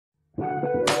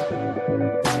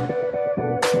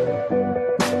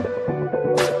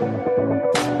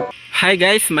Hi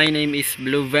guys, my name is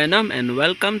BlueVenom and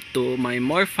welcome to my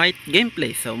Morphite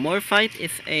gameplay. So Morphite is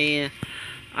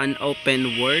an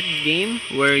open world game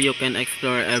where you can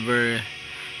explore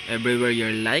everywhere you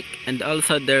like, and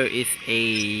also there is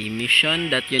a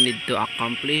mission that you need to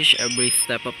accomplish every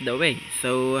step of the way.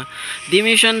 So the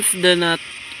missions do not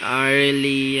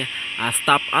really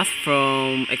stop us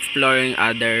from exploring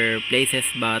other places,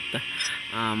 but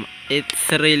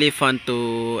it's really fun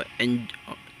to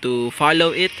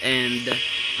follow it and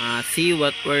see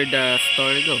where the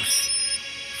story goes.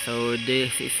 So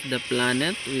this is the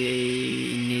planet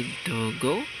we need to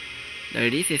go. There,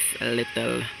 this is a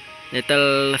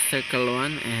little circle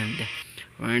one, and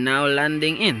we're now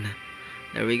landing in.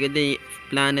 There we go. The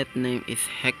planet name is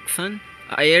Hexon.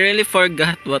 I really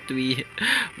forgot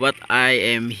what I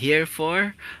am here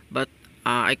for, but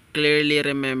I clearly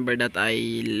remember that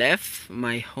I left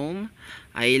my home.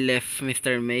 I left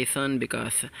Mr. Mason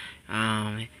because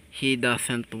he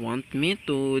doesn't want me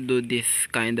to do this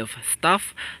kind of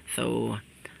stuff. So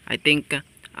I think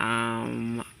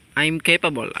I'm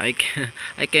capable. I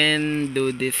can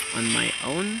do this on my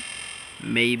own,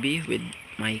 maybe with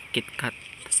my KitKat.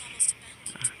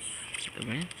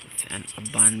 It's an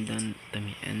abandoned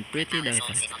tummy and pretty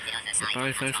desolate. The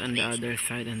power source on the other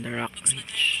side and the rock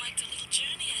ridge.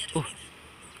 Oh,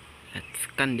 let's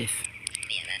scan this.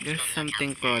 There's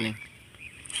something crawling.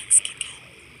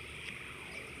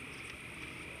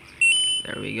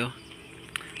 There we go.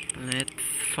 Let's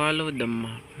follow the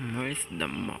map. Where's the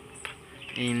map?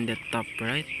 In the top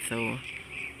right. So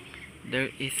there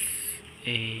is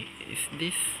a. Is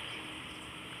this?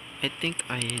 I think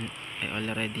I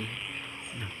already.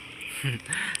 No.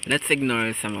 Let's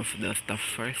ignore some of the stuff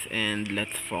first and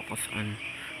let's focus on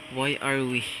why are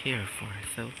we here for.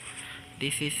 So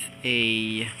this is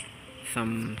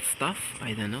some stuff,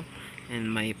 I don't know, and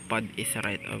my pod is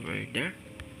right over there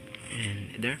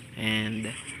and there.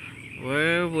 And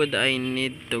where would I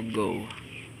need to go?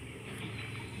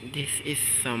 This is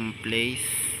some place,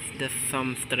 that's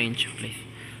some strange place.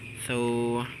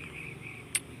 So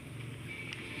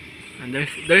and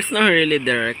there's no really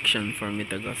direction for me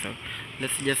to go, so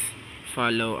let's just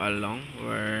follow along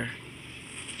where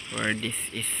this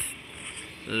is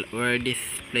where this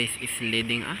place is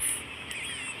leading us.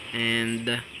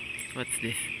 And what's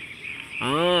this?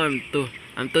 Oh, I'm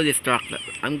too distracted.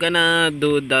 I'm gonna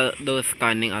do those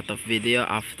scanning out of video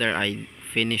after I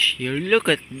finish here. Look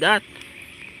at that.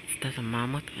 Is that a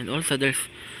mammoth? And also there's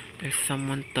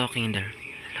someone talking there.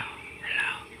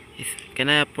 Hello. Can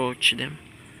I approach them?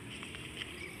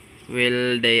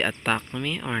 Will they attack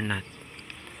me or not?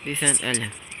 This is an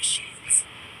alien.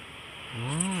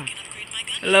 Oh.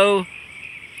 Hello.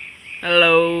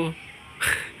 Hello.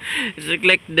 It's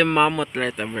like the mammoth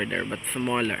right over there, but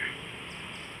smaller.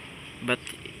 But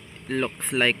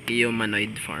looks like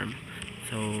humanoid form.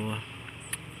 So,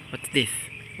 what's this?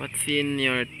 What's in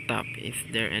your top? Is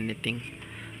there anything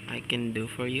I can do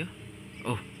for you?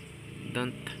 Oh,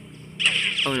 don't.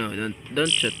 Oh no,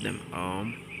 don't shoot them.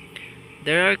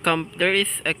 There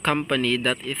is a company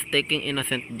that is taking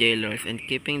innocent jailers and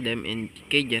keeping them in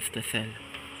cages to sell.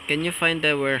 Can you find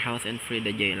the warehouse and free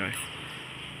the jailers?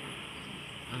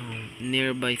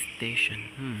 Nearby station.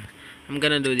 I'm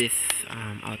gonna do this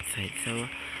outside. So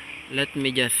let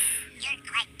me just. You're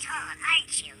quite tall,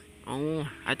 aren't you? Oh,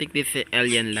 I think this is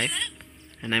alien life,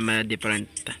 and I'm a different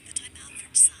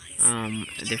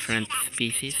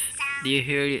species. Do you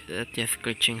hear that just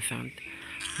screeching sound?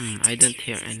 I don't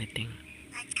hear anything.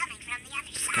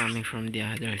 It's coming from the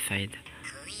other It's coming from the other side.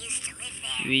 Who used to live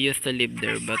there? We used to live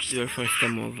there, but we were forced to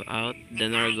move out. The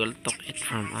Nargul took it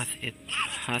from us. It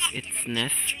has its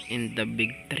nest in the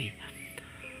big tree.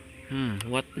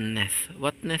 What nest?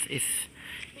 What nest is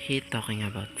he talking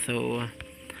about? So,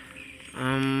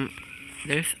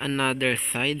 there's another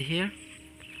side here.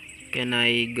 Can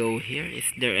I go here? Is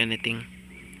there anything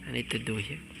I need to do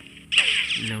here?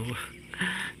 No.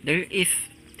 There is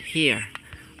here.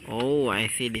 Oh, I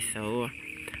see this. So,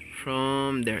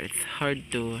 from there, it's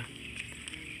hard to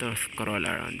scroll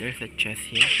around. There's a chest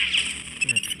here.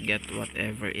 Let's get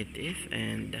whatever it is,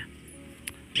 and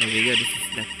there we go. This is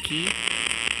the key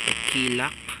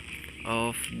lock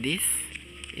of this.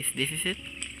 Is it?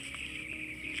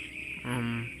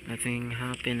 Nothing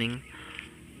happening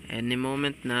any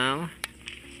moment now.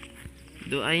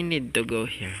 Do I need to go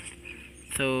here?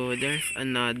 So there's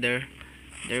another.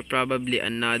 There probably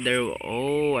another.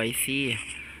 Oh, I see.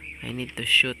 I need to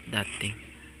shoot that thing.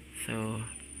 So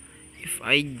if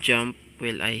I jump,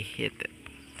 will I hit it?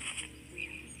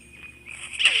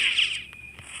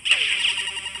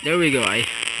 There we go. I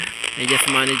just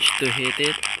managed to hit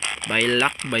it by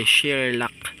luck, by sheer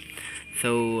luck.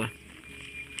 So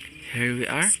Here we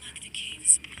are.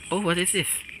 Oh, what is this?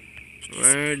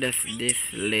 Where does this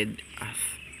lead us?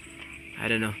 I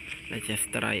don't know. Let's just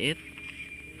try it.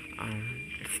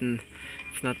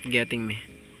 It's not getting me.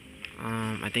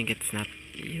 I think it's not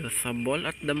usable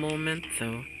at the moment.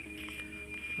 So,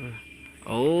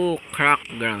 oh, crack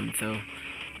ground. So,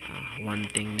 one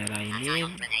thing that I need.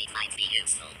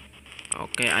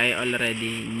 Okay, I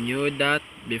already knew that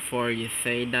before you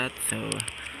say that. So,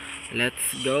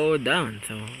 let's go down.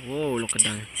 So, whoa, look at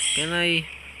that. Can I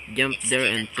jump there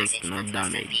and take no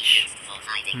damage?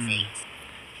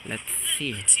 Let's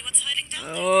see.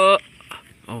 Oh,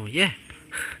 oh yeah.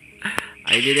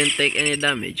 I didn't take any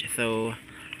damage. So,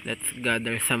 let's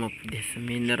gather some of this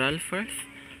mineral first.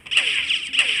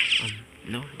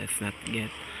 No, that's not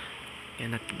get.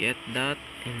 Cannot get that.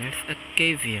 And there's a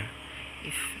cave here.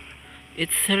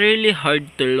 It's really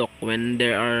hard to look when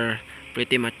there are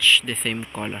pretty much the same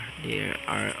color. They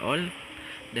are all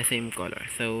the same color.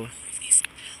 So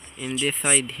in this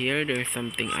side here, there's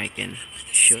something I can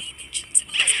shoot.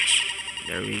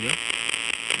 There we go.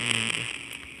 And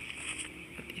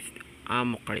what is the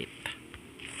ammo crate?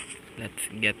 Let's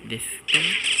get this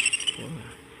thing.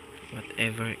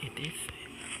 Whatever it is.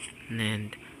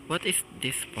 And what is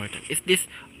this portal? Is this?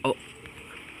 Oh,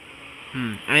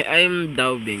 I'm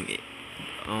doubting it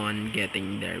on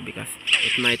getting there because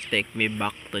it might take me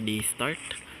back to the start.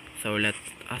 So let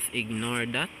us ignore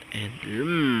that,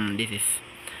 and this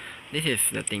is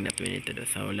the thing that we need to do.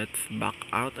 So let's back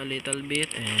out a little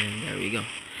bit, and there we go.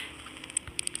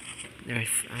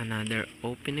 There's another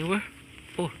opening. Where?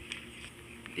 Oh,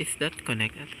 is that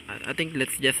connected? I think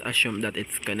let's just assume that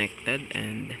it's connected.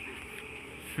 And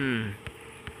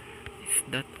is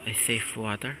that a safe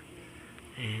water?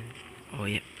 And oh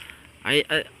yeah, I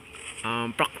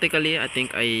practically I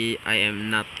think I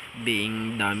am not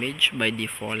being damaged by the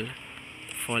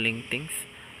falling things.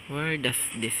 Where does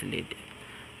this lead?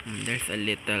 There's a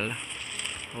little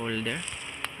hole there.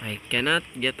 I cannot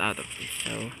get out of this.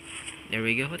 So there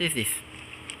we go. What is this?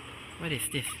 What is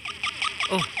this?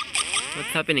 Oh, what's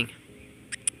happening?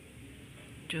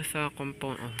 Choose a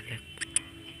compound. Oh,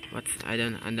 what's I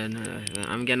don't know.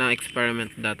 I'm gonna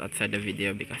experiment that outside the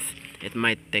video because it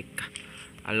might take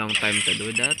a long time to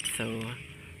do that. So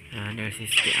there's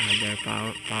the other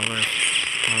power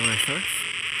source.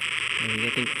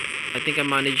 I think I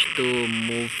managed to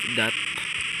move that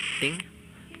thing,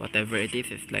 whatever it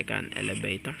is. It's like an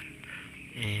elevator,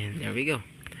 and there we go.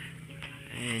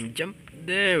 And jump.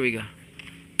 There we go.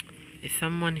 Is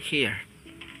someone here?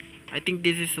 I think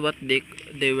this is what they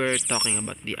were talking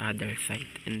about, the other side.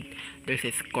 And there's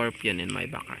a scorpion in my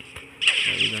back right.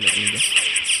 There we go. Let me just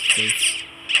save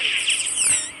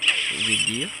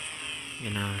video.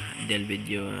 Gonna deal with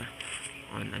you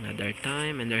on another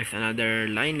time. And there's another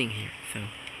lining here. So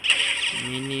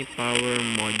mini power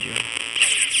module.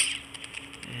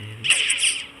 And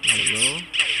there we go.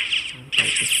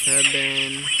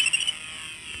 137.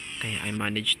 Okay, I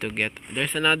managed to get.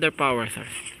 There's another power source.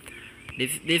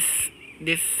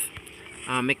 This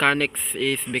mechanics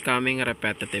is becoming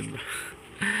repetitive.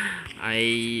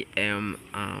 I am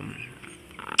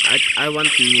I want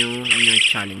new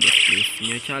challenges, please.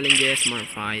 New challenges, more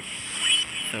fight.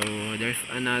 So there's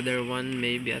another one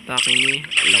maybe attacking me.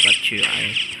 Look at you.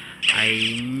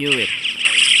 I knew it.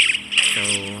 So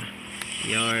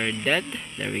you're dead.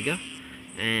 There we go.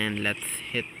 And let's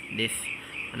hit this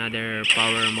another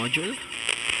power module.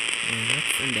 And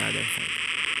what's on the other side?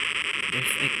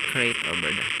 There's a crate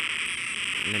over there.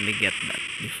 Let me get that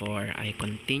before I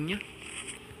continue.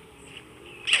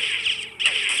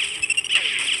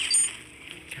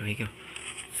 There we go.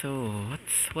 So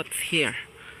what's here?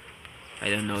 I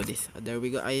don't know this. There we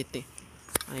go. I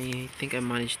think I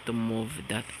managed to move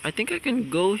that. I think I can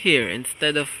go here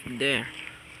instead of there.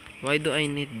 Why do I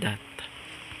need that?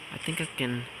 I think I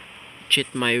can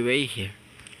cheat my way here.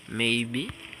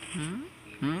 Maybe.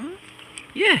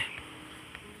 Yeah.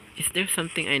 Is there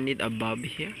something I need above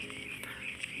here?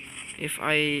 If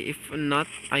not,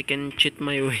 I can cheat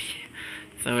my way.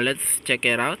 So let's check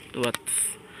it out.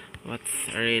 What's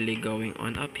really going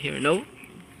on up here? No,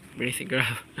 please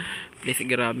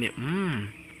grab me.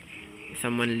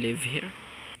 Someone live here?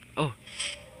 Oh,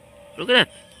 look at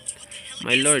that!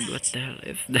 My lord, what the hell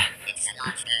is that?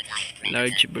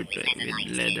 Large bird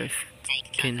with leather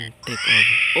skin take over.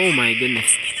 Oh my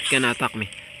goodness, it's gonna attack me.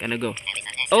 Gonna go.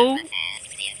 Oh,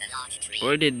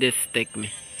 where did this take me?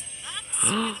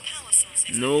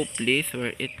 No, please.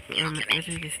 Where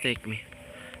did this take me?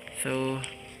 So,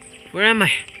 where am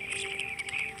I?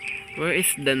 Where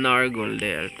is the Nargul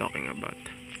they are talking about?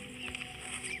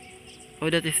 Oh,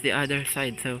 that is the other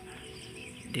side. So,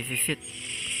 this is it.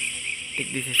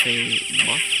 think this is a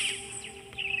boss.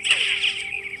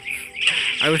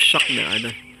 I was shocked there. I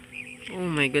don't. Oh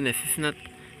my goodness, it's not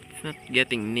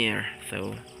getting near.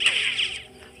 So,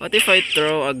 what if I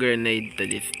throw a grenade to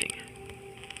this thing?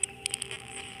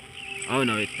 Oh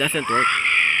no, it doesn't work.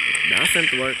 It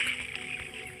doesn't work.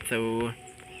 So,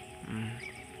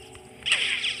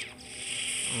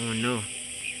 oh no.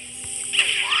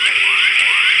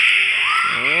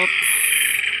 Oops.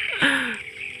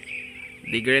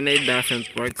 The grenade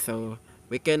doesn't work, so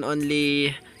we can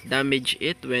only damage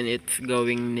it when it's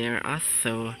going near us.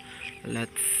 So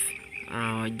let's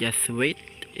just wait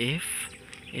if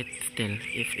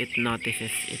it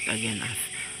notices it again us.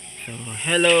 So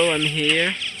hello, I'm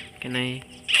here. Can I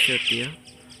shoot you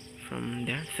from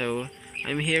there? So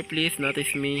I'm here, please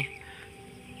notice me.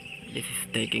 This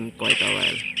is taking quite a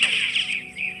while.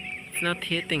 It's not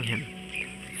hitting him.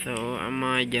 So I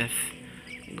might just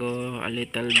go a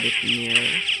little bit near.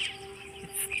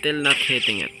 It's still not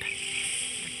hitting it.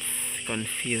 It's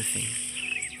confusing.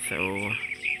 So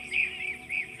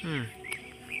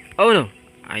oh no,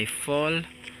 I fall.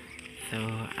 So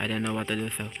I don't know what to do.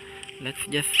 So let's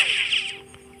just,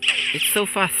 it's so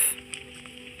fast.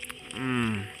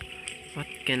 What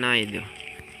can I do?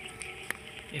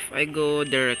 If I go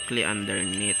directly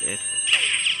underneath it,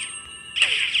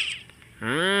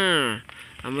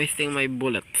 I'm wasting my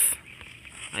bullets.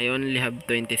 I only have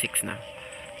 26 now.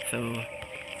 So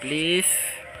please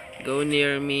go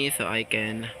near me so I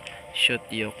can shoot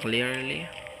you clearly.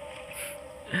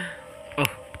 Oh,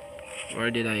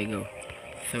 where did I go?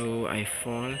 So I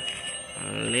fall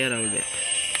a little bit.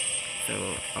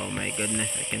 So oh my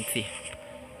goodness, I can see.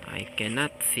 I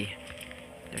cannot see.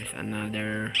 There's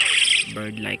another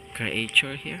bird-like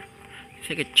creature here. It's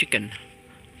like a chicken.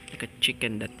 Like a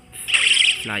chicken that's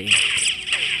flying.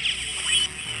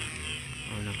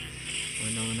 Oh no. Oh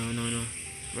no, no, no, no.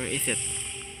 Where is it?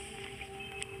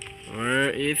 Where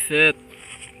is it?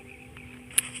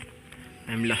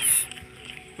 I'm lost.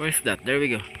 Where's that? There we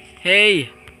go. Hey!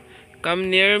 Come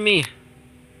near me!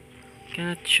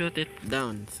 Cannot shoot it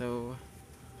down, so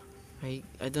I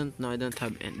don't know. I don't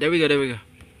have any. There we go, there we go.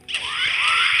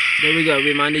 There we go.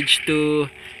 We managed to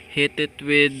hit it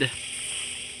with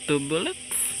 2 bullets.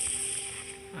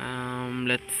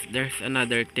 There's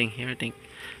another thing here, I think.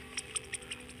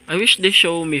 I wish they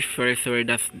show me first where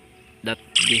does that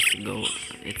this go.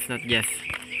 It's not just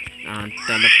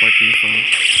teleport me from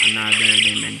another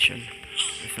dimension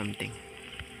or something.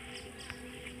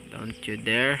 Don't you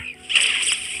dare.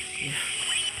 Yeah.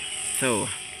 So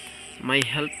my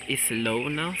health is low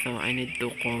now, so I need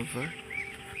to cover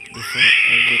before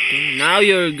everything. Now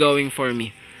you're going for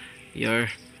me. You're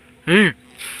it's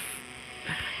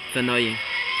annoying.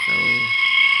 So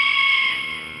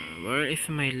where is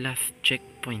my last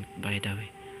checkpoint, by the way?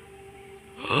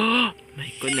 Oh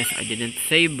my goodness, I didn't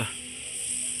save.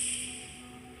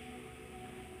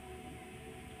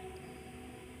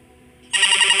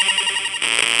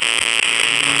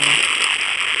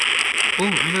 Oh,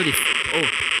 I know this. Oh,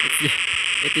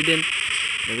 it didn't.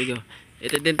 There we go.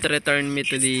 It didn't return me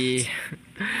to the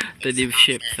to the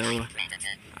ship, so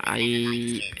I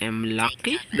am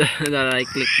lucky that I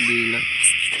clicked the lock.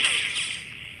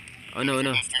 Oh no,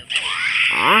 no.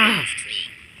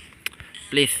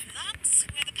 Please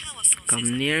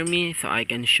come near me so I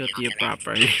can shoot you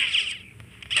properly.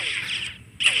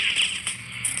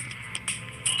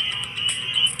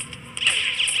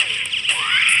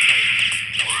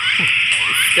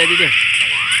 It's steady there.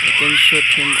 I can shoot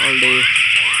him all day.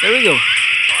 There we go.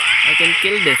 I can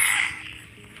kill this.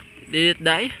 Did it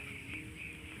die?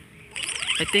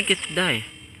 I think it died.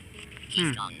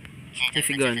 It's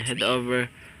gone. Head over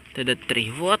to the tree.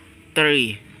 What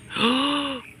tree?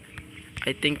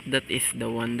 I think that is the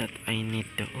one that I need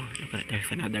to. Oh, look at,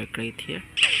 there's another crate here.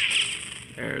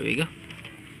 There we go.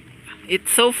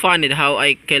 It's so funny how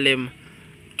I kill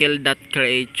that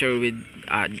creature with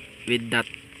that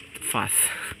fast.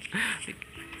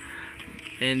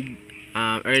 And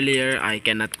earlier I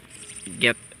cannot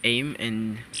get aim,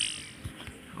 and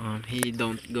he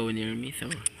don't go near me, so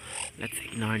let's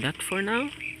ignore that for now.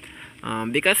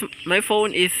 Because my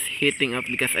phone is heating up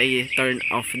because I turned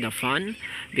off the fan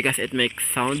because it makes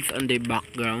sounds on the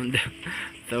background.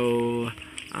 So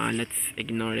let's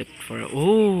ignore it for.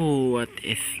 Oh, what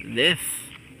is this?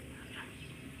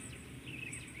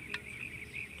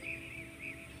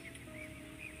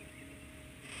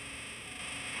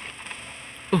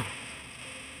 Oh,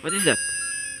 what is that?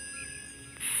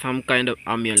 Some kind of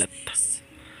amulet.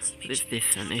 What is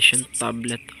this? An ancient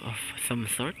tablet of some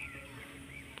sort?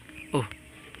 Oh,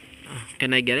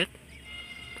 can I get it?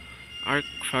 Arc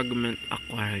fragment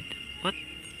acquired. What?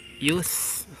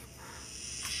 Use?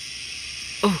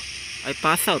 I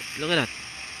pass out. Look at that.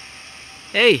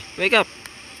 Hey, wake up.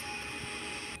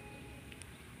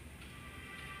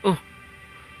 Oh,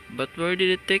 but where did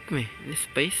it take me? This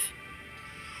space?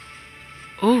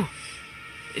 Oh,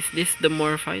 is this the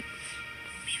Morphite?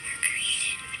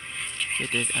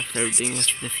 It is after everything was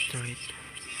destroyed.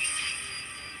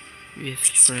 We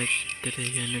spread to the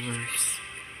universe.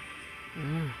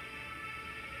 Oh.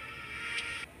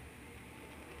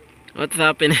 What's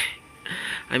happening?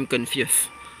 I'm confused.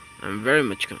 I'm very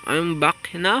much confused. I'm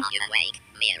back now? Are you awake,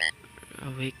 Mira?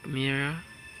 Awake, Mira?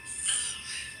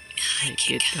 I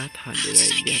get that. How did I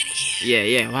Did I get get here? Yeah,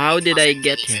 yeah. How did I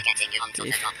get Please here? getting you onto the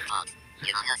Please. rock pod.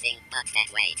 You are nothing but dead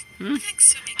weight.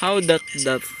 Thanks for making How me that feel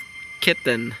better.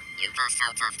 kitten You passed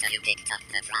out after you picked up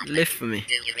the fragment. lift me?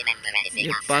 Do you remember anything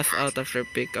You after pass that? out after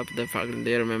pick up the fragment.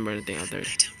 Do you remember anything after?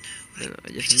 I don't know. No, I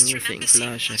I just remember seeing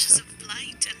flashes of of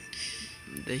light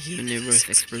and the universe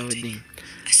exploding.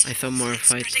 I saw more more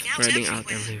fights spreading out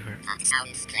everywhere. That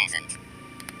sounds pleasant.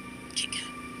 Chica,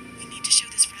 we need to show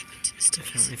this fragment to Mr.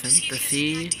 Mr. Mason. Mason, to If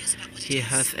see he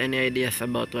has any ideas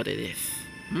about what he it is. has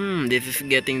any ideas about what it is. This is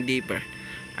getting deeper.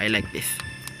 I like this.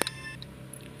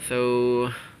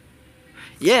 So,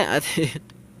 yeah, I think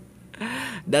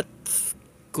that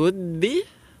could be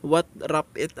what wrap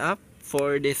it up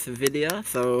for this video.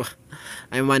 So,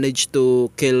 I managed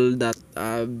to kill that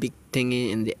big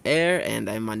thingy in the air, and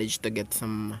I managed to get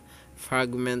some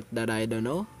fragment that I don't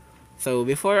know. So,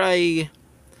 before I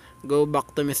go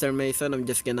back to Mr. Mason, I'm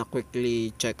just gonna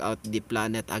quickly check out the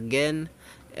planet again,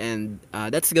 and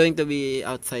that's going to be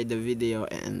outside the video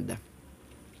and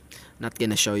not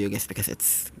gonna show you guys because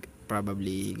it's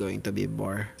probably going to be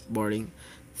boring.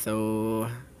 So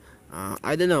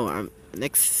I don't know.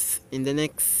 In the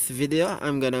next video,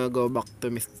 I'm gonna go back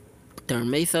to Mr.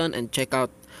 Mason and check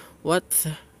out what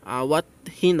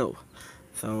he know.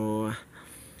 So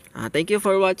thank you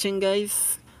for watching,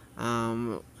 guys.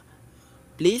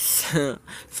 Please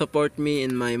support me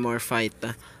in my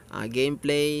Morphite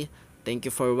gameplay. Thank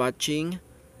you for watching.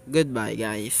 Goodbye,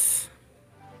 guys.